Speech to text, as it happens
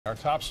Our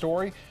top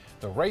story,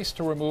 the race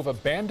to remove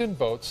abandoned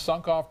boats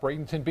sunk off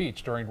Bradenton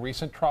Beach during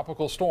recent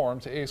tropical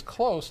storms is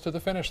close to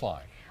the finish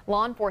line.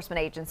 Law enforcement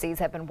agencies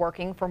have been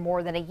working for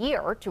more than a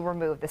year to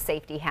remove the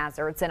safety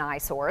hazards and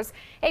eyesores.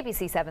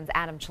 ABC 7's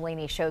Adam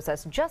Cellini shows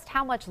us just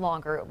how much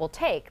longer it will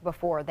take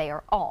before they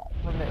are all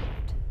removed.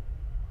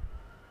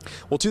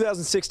 Well,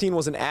 2016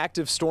 was an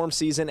active storm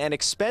season and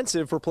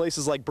expensive for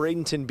places like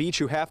Bradenton Beach,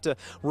 who have to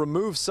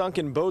remove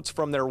sunken boats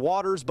from their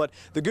waters. But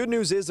the good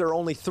news is there are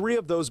only 3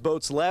 of those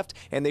boats left,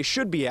 and they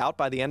should be out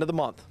by the end of the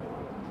month.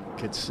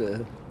 It's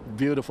a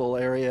beautiful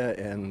area,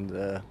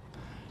 and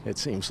it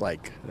seems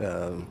like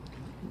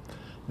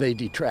they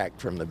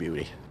detract from the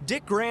beauty.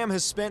 Dick Graham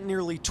has spent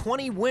nearly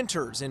 20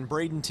 winters in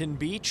Bradenton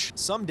Beach,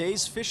 some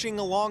days fishing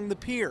along the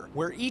pier,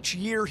 where each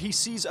year he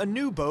sees a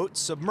new boat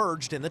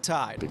submerged in the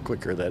tide. The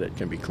quicker that it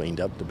can be cleaned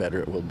up, the better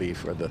it will be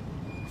for the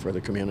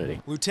community.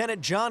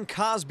 Lieutenant John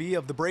Cosby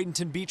of the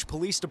Bradenton Beach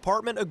Police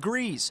Department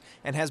agrees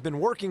and has been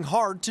working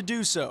hard to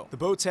do so. The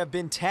boats have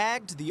been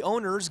tagged, the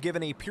owners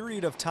given a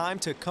period of time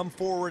to come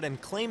forward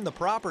and claim the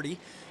property,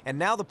 and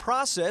now the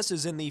process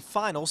is in the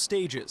final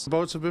stages. The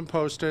boats have been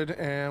posted,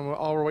 and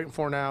all we're waiting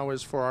for now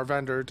is for our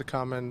vendor to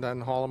come and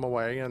then haul them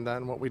away, and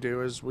then what we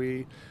do is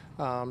we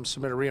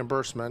submit a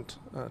reimbursement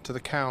to the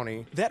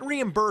county. That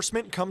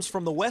reimbursement comes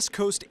from the West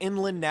Coast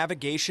Inland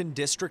Navigation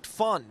District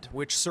Fund,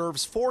 which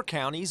serves 4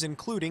 counties,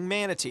 including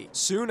Manatee.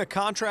 Soon, a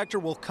contractor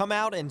will come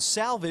out and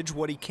salvage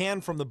what he can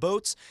from the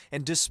boats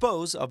and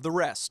dispose of the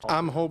rest.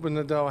 I'm hoping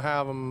that they'll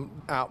have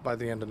them out by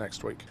the end of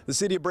next week. The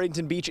city of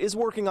Bradenton Beach is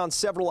working on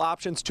several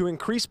options to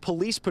increase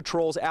police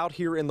patrols out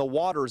here in the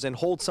waters and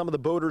hold some of the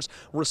boaters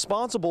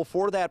responsible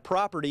for that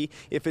property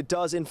if it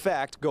does, in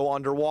fact, go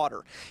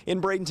underwater. In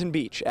Bradenton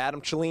Beach,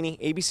 Adam Cellini,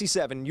 ABC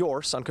 7,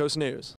 your Suncoast News.